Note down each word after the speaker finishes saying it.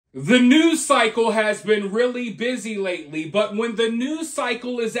The news cycle has been really busy lately, but when the news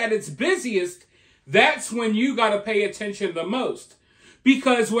cycle is at its busiest, that's when you got to pay attention the most.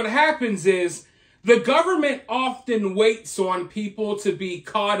 Because what happens is the government often waits on people to be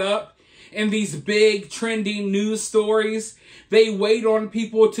caught up in these big trending news stories. They wait on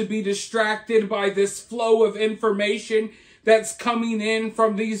people to be distracted by this flow of information that's coming in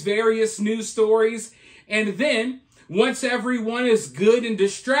from these various news stories. And then once everyone is good and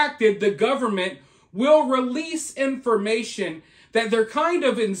distracted, the government will release information that they're kind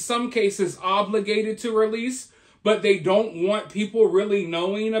of, in some cases, obligated to release, but they don't want people really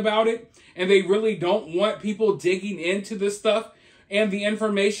knowing about it, and they really don't want people digging into the stuff and the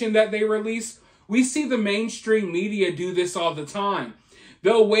information that they release. We see the mainstream media do this all the time.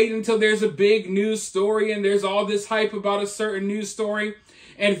 They'll wait until there's a big news story and there's all this hype about a certain news story,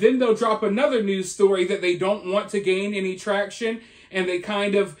 and then they'll drop another news story that they don't want to gain any traction, and they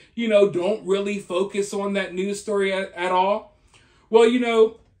kind of, don't really focus on that news story at all.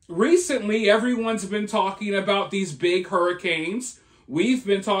 Well, recently everyone's been talking about these big hurricanes. We've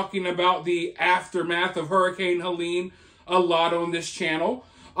been talking about the aftermath of Hurricane Helene a lot on this channel.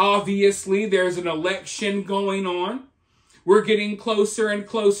 Obviously, there's an election going on. We're getting closer and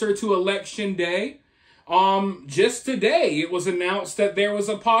closer to Election Day. Just today, it was announced that there was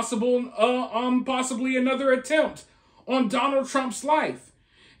a possibly another attempt on Donald Trump's life.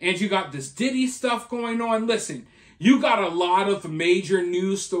 And you got this Diddy stuff going on. Listen, you got a lot of major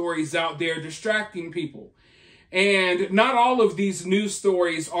news stories out there distracting people. And not all of these news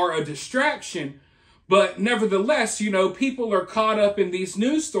stories are a distraction, but nevertheless, people are caught up in these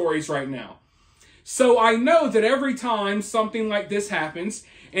news stories right now. So I know that every time something like this happens,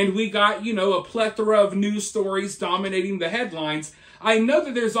 and we got, a plethora of news stories dominating the headlines, I know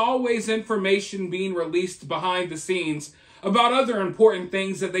that there's always information being released behind the scenes about other important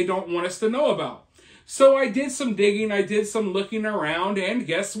things that they don't want us to know about. So I did some digging, I did some looking around, and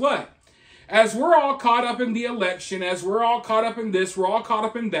guess what? As we're all caught up in the election, as we're all caught up in this, we're all caught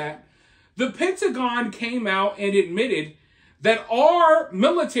up in that, the Pentagon came out and admitted that our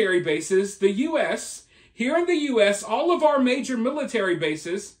military bases, the U.S., here in the U.S., all of our major military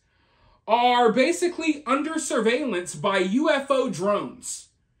bases are basically under surveillance by UFO drones.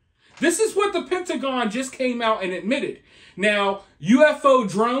 This is what the Pentagon just came out and admitted. Now, UFO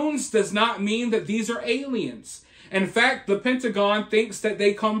drones does not mean that these are aliens. In fact, the Pentagon thinks that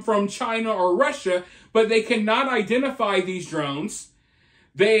they come from China or Russia, but they cannot identify these drones.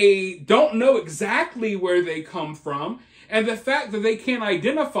 They don't know exactly where they come from. And the fact that they can't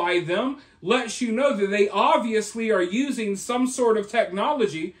identify them lets you know that they obviously are using some sort of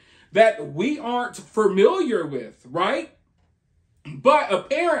technology that we aren't familiar with, right? But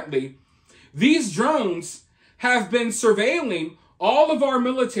apparently, these drones have been surveilling all of our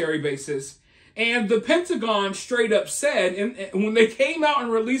military bases. And the Pentagon straight up said, and when they came out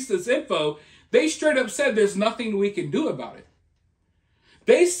and released this info, they straight up said there's nothing we can do about it.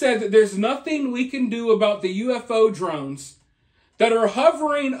 They said that there's nothing we can do about the UFO drones that are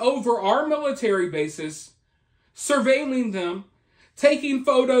hovering over our military bases, surveilling them, taking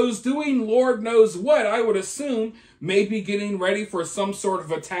photos, doing Lord knows what. I would assume maybe getting ready for some sort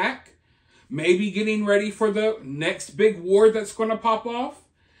of attack, maybe getting ready for the next big war that's going to pop off.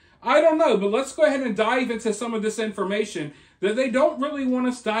 I don't know, but let's go ahead and dive into some of this information that they don't really want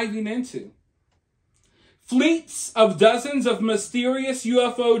us diving into. Fleets of dozens of mysterious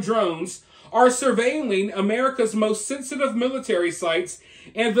UFO drones are surveilling America's most sensitive military sites,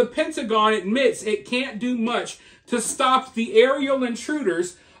 and the Pentagon admits it can't do much to stop the aerial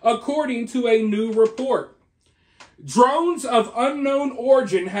intruders, according to a new report. Drones of unknown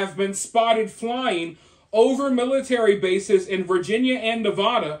origin have been spotted flying over military bases in Virginia and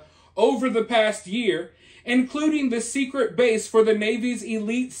Nevada over the past year, including the secret base for the Navy's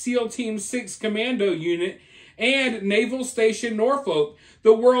Elite SEAL Team 6 Commando Unit and Naval Station Norfolk,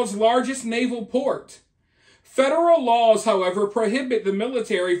 the world's largest naval port. Federal laws, however, prohibit the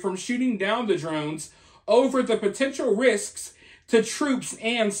military from shooting down the drones over the potential risks to troops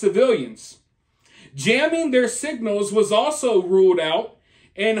and civilians. Jamming their signals was also ruled out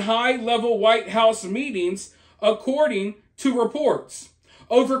in high-level White House meetings, according to reports,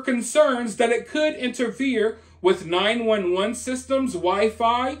 over concerns that it could interfere with 911 systems,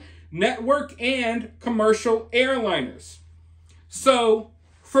 Wi-Fi, network, and commercial airliners. So,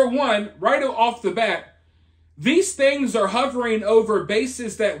 for one, right off the bat, these things are hovering over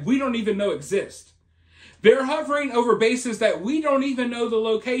bases that we don't even know exist. They're hovering over bases that we don't even know the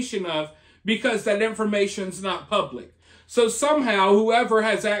location of because that information's not public. So somehow, whoever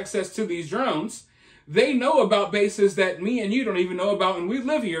has access to these drones, they know about bases that me and you don't even know about, and we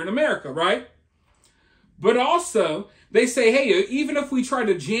live here in America, right? But also, they say, hey, even if we try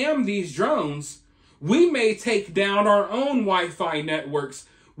to jam these drones, we may take down our own Wi-Fi networks.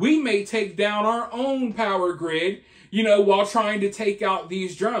 We may take down our own power grid, while trying to take out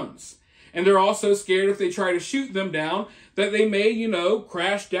these drones. And they're also scared if they try to shoot them down that they may,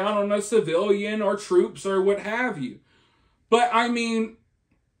 crash down on a civilian or troops or what have you. But I mean,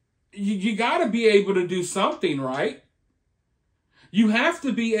 you got to be able to do something, right? You have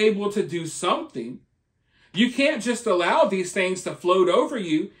to be able to do something. You can't just allow these things to float over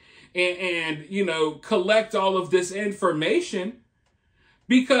you and collect all of this information,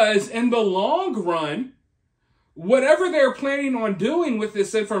 because in the long run, whatever they're planning on doing with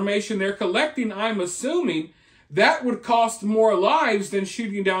this information they're collecting, I'm assuming that would cost more lives than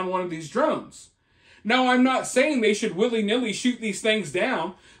shooting down one of these drones. Now, I'm not saying they should willy-nilly shoot these things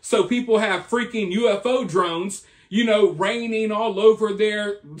down so people have freaking UFO drones, raining all over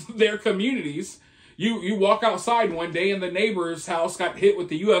their communities. You walk outside one day and the neighbor's house got hit with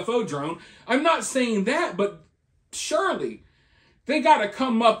the UFO drone. I'm not saying that, but surely they got to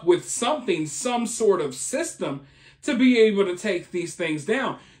come up with something, some sort of system to be able to take these things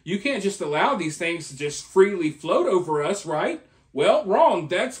down. You can't just allow these things to just freely float over us, right? Well, wrong.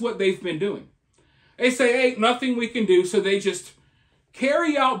 That's what they've been doing. They say, hey, nothing we can do, so they just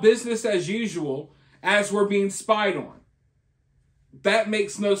carry out business as usual as we're being spied on. That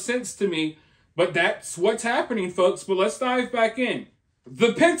makes no sense to me, but that's what's happening, folks. But let's dive back in.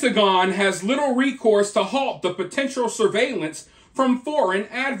 The Pentagon has little recourse to halt the potential surveillance from foreign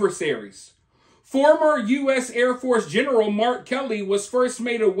adversaries. Former U.S. Air Force General Mark Kelly was first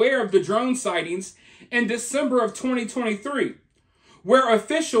made aware of the drone sightings in December of 2023, where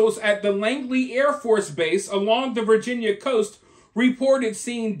officials at the Langley Air Force Base along the Virginia coast reported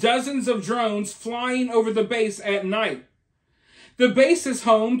seeing dozens of drones flying over the base at night. The base is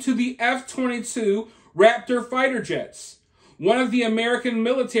home to the F-22 Raptor fighter jets, one of the American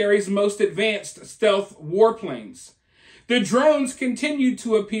military's most advanced stealth warplanes. The drones continued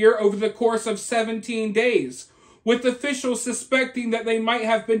to appear over the course of 17 days, with officials suspecting that they might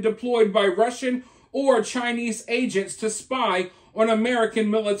have been deployed by Russian or Chinese agents to spy on American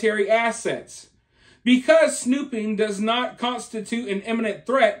military assets. Because snooping does not constitute an imminent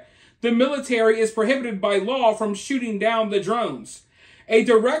threat, the military is prohibited by law from shooting down the drones. A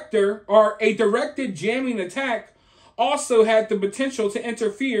directed jamming attack also had the potential to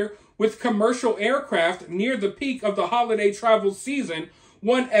interfere with commercial aircraft near the peak of the holiday travel season,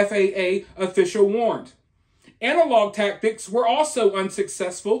 one FAA official warned. Analog tactics were also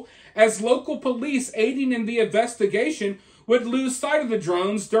unsuccessful, as local police aiding in the investigation would lose sight of the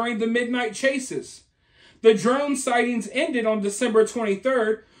drones during the midnight chases. The drone sightings ended on December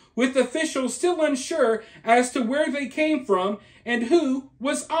 23rd, with officials still unsure as to where they came from and who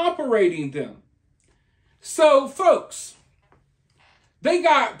was operating them. So, folks, they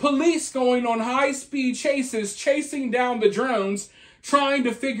got police going on high-speed chases, chasing down the drones, trying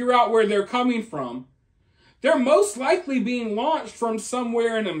to figure out where they're coming from. They're most likely being launched from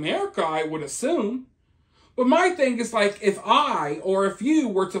somewhere in America, I would assume. But my thing is, like, if I or if you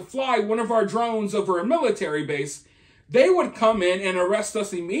were to fly one of our drones over a military base, they would come in and arrest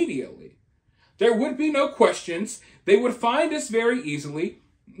us immediately. There would be no questions. They would find us very easily.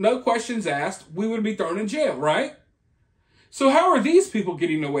 No questions asked. We would be thrown in jail, right? So how are these people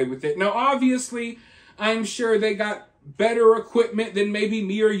getting away with it? Now, obviously, I'm sure they got better equipment than maybe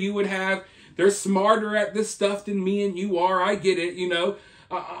me or you would have. They're smarter at this stuff than me and you are. I get it,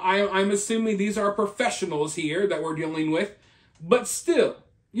 I'm assuming these are professionals here that we're dealing with. But still,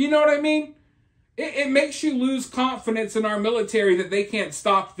 you know what I mean? It makes you lose confidence in our military that they can't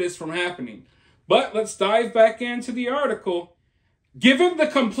stop this from happening. But let's dive back into the article. Given the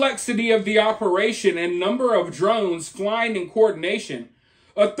complexity of the operation and number of drones flying in coordination,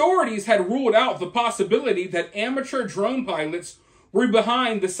 authorities had ruled out the possibility that amateur drone pilots were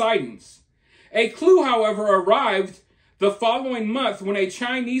behind the sightings. A clue, however, arrived the following month when a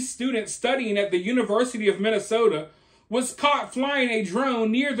Chinese student studying at the University of Minnesota was caught flying a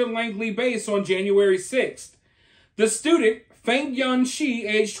drone near the Langley base on January 6th. The student, Feng Yun Shi,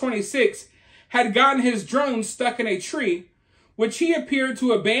 age 26, had gotten his drone stuck in a tree, which he appeared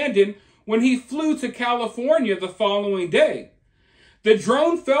to abandon when he flew to California the following day. The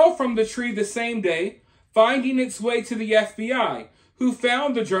drone fell from the tree the same day, finding its way to the FBI, who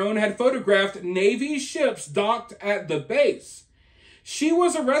found the drone had photographed Navy ships docked at the base. She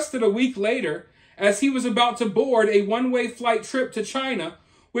was arrested a week later as he was about to board a one-way flight trip to China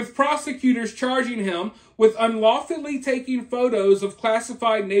with prosecutors charging him with unlawfully taking photos of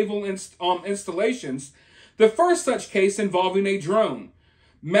classified naval installations, the first such case involving a drone.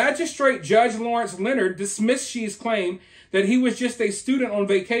 Magistrate Judge Lawrence Leonard dismissed Xi's claim that he was just a student on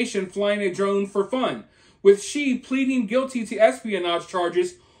vacation flying a drone for fun, with Xi pleading guilty to espionage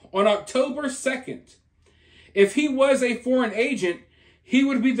charges on October 2nd. If he was a foreign agent, he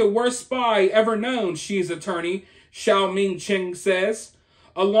would be the worst spy ever known, Xi's attorney, Xiao Ming-Cheng, says.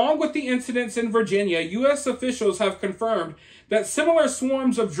 Along with the incidents in Virginia, U.S. officials have confirmed that similar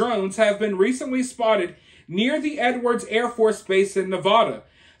swarms of drones have been recently spotted near the Edwards Air Force Base in Nevada.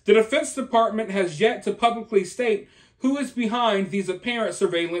 The Defense Department has yet to publicly state who is behind these apparent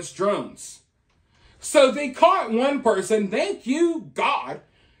surveillance drones. So they caught one person, thank you, God.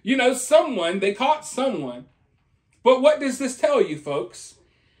 You know, they caught someone. But what does this tell you, folks?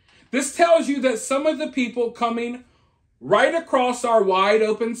 This tells you that some of the people coming right across our wide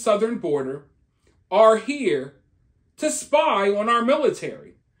open southern border are here to spy on our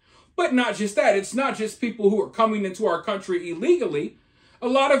military. But not just that. It's not just people who are coming into our country illegally. A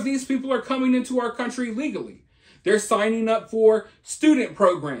lot of these people are coming into our country legally. They're signing up for student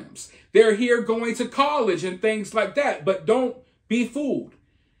programs. They're here going to college and things like that. But don't be fooled.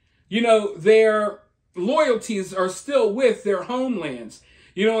 You know, their loyalties are still with their homelands.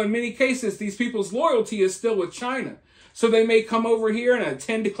 You know, in many cases, these people's loyalty is still with China. So they may come over here and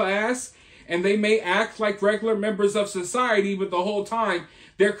attend class, and they may act like regular members of society, but the whole time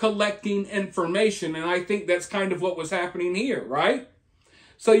they're collecting information. And I think that's kind of what was happening here, right?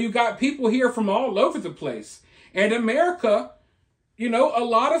 So you got people here from all over the place. And America, you know, a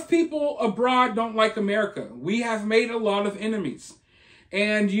lot of people abroad don't like America. We have made a lot of enemies.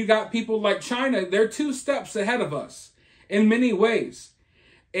 And you got people like China, they're 2 steps ahead of us in many ways.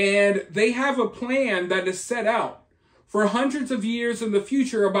 And they have a plan that is set out for hundreds of years in the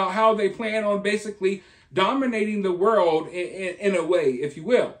future about how they plan on basically dominating the world in a way, if you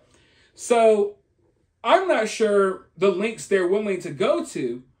will. So I'm not sure the lengths they're willing to go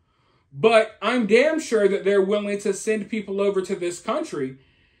to, but I'm damn sure that they're willing to send people over to this country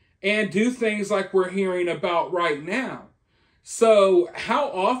and do things like we're hearing about right now. So how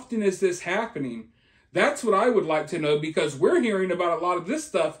often is this happening? That's what I would like to know, because we're hearing about a lot of this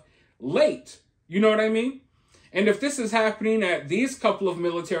stuff late. You know what I mean? And if this is happening at these couple of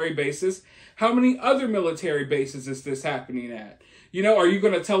military bases, how many other military bases is this happening at? You know, are you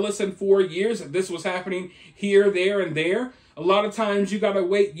going to tell us in 4 years that this was happening here, there, and there? A lot of times you got to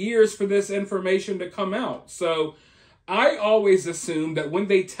wait years for this information to come out. So I always assume that when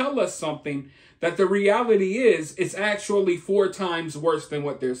they tell us something, that the reality is it's actually 4 times worse than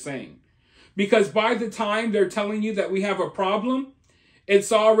what they're saying. Because by the time they're telling you that we have a problem,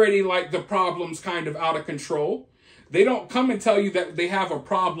 it's already like the problem's kind of out of control. They don't come and tell you that they have a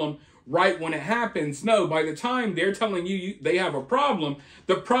problem right when it happens. No, by the time they're telling you they have a problem,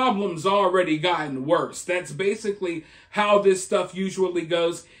 the problem's already gotten worse. That's basically how this stuff usually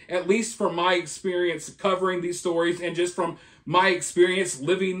goes, at least from my experience covering these stories and just from my experience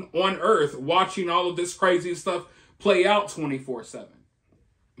living on Earth, watching all of this crazy stuff play out 24/7.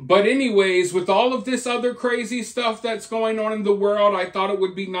 But anyways, with all of this other crazy stuff that's going on in the world, I thought it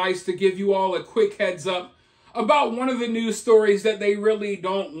would be nice to give you all a quick heads up about one of the news stories that they really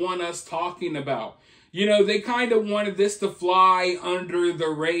don't want us talking about. You know, they kind of wanted this to fly under the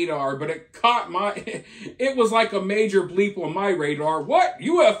radar, but it it was like a major bleep on my radar. What?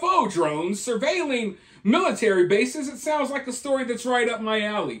 UFO drones surveilling military bases? It sounds like a story that's right up my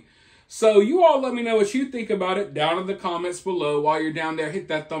alley. So you all let me know what you think about it down in the comments below. While you're down there, hit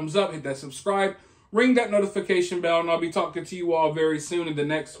that thumbs up, hit that subscribe, ring that notification bell, and I'll be talking to you all very soon in the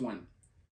next one.